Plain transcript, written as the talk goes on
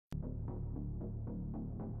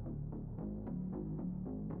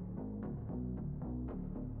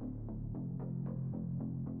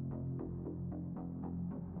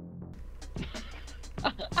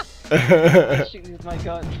Shooting with my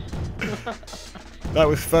gun. That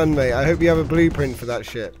was fun, mate. I hope you have a blueprint for that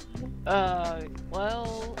ship.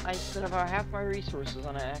 Well, I spent about half my resources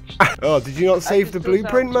on it, actually. Oh, did you not save the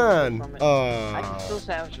blueprint, man? Oh. I can Oh. still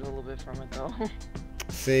salvage a little bit from it, though.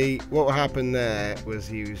 See, what happened there was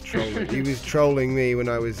he was trolling. He was trolling me when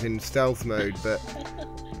I was in stealth mode, but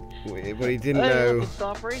what he didn't know. Look, it's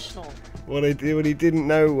operational. What he didn't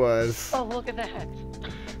know was. Oh, look at that.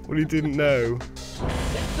 What he didn't know. It's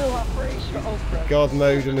still operational. Oh, crap. God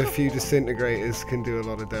mode and a few disintegrators can do a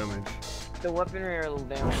lot of damage. The weaponry are a little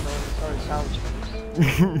damaged, so I started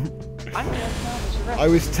salvaging. I'm gonna salvage the rest. I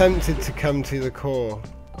was tempted to come to the core,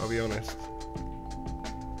 I'll be honest.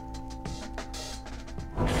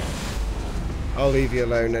 I'll leave you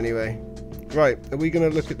alone anyway. Right, are we going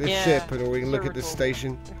to look at this ship, or are we going to look at this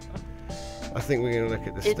station? I think we're going to look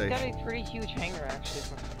at the station. It's got a pretty huge hangar, actually,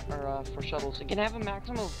 for shuttles. It can have a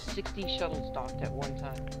maximum of 60 shuttles docked at one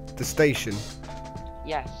time. The station?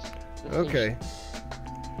 Yes. Okay.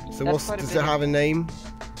 So does it have a name?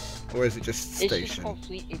 Or is it just station? It's just called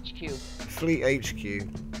Fleet HQ. Fleet HQ.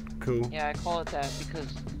 Cool. Yeah, I call it that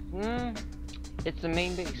because it's the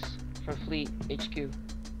main base for Fleet HQ.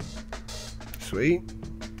 Sweet.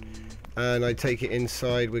 And I take it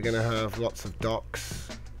inside we're going to have lots of docks.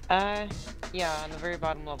 Yeah, on the very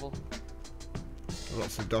bottom level.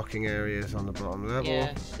 Lots of docking areas on the bottom level.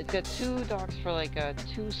 Yeah, it's got 2 docks for like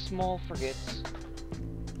 2 small frigates.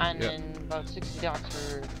 And then about 60 docks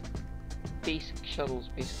for basic shuttles,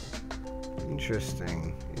 basically.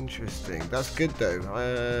 Interesting, interesting. That's good though.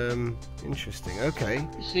 Interesting. Okay.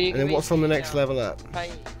 So you and then what's on the next level up?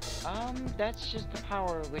 That's just the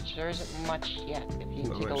power, which there isn't much yet. If you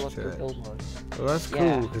take a look at the build mode. Well, that's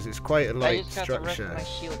cool because it's quite a light structure. I just got the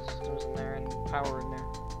rest of my shield systems in there and power in there.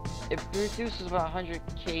 It produces about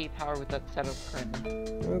 100k power with that setup currently.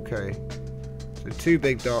 Okay. So 2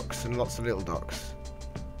 big docks and lots of little docks.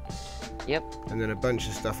 Yep. And then a bunch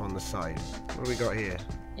of stuff on the side. What do we got here?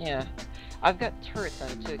 Yeah. I've got turrets on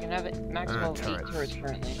it too. It can have a maximum of 8 turrets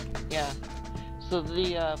currently. Yeah. So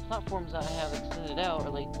the platforms that I have extended out are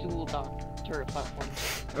like dual dock turret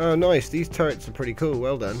platforms. Oh, nice. These turrets are pretty cool.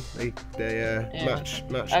 Well done. They match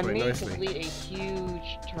quite nicely. I may complete a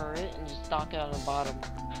huge turret and just dock it on the bottom.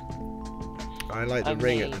 I like the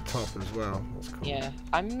ring at the top as well. That's cool. Yeah.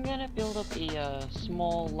 I'm gonna build up a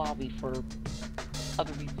small lobby for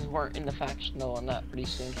other people who aren't in the faction though on that pretty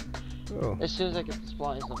soon. Oh. As soon as I get the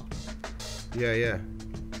supplies though. Yeah.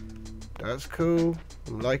 That's cool.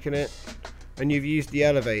 I'm liking it. And you've used the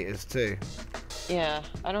elevators too. Yeah,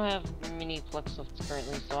 I don't have many flex lifts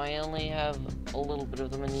currently, so I only have a little bit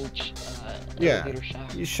of them in each elevator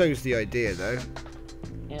shaft. It shows the idea though.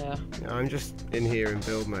 Yeah. I'm just in here in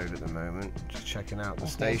build mode at the moment, just checking out the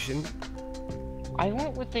station. I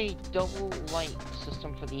went with a double light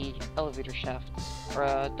system for the elevator shafts, or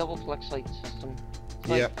a double flex light system. It's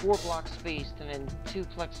like 4 blocks spaced, and then 2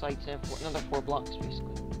 flex lights and another 4 blocks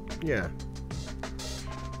basically. Yeah.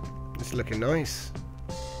 It's looking nice.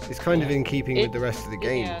 It's kind of in keeping with the rest of the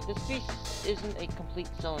game. Yeah, this piece isn't a complete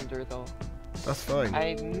cylinder though. That's fine.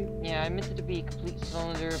 I meant it to be a complete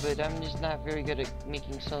cylinder, but I'm just not very good at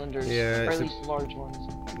making cylinders, or at least large ones.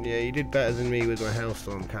 Yeah, you did better than me with my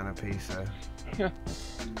Hailstorm canopy, so... Yeah.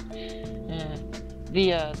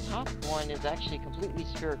 The top one is actually completely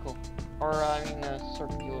spherical. Or, I mean,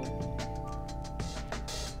 circular.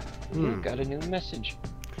 You've got a new message.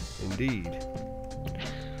 Indeed.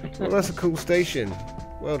 Well, that's a cool station.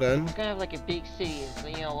 Well done. It's gonna have like a big city, so,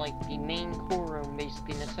 you know, like the main core room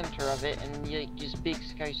basically in the center of it, and like, just big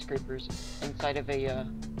skyscrapers inside of a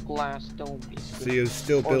glass dome basically. So you're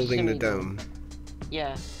still building the dome?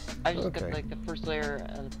 Yeah. I just got like the first layer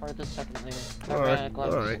and part of the second layer.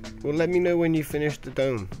 Alright. Well, let me know when you finish the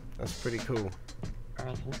dome. That's pretty cool.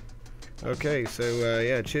 Okay, so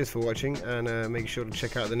yeah, cheers for watching, and make sure to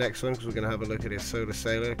check out the next one because we're going to have a look at his Solar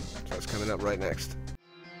Sailor. So that's coming up right next.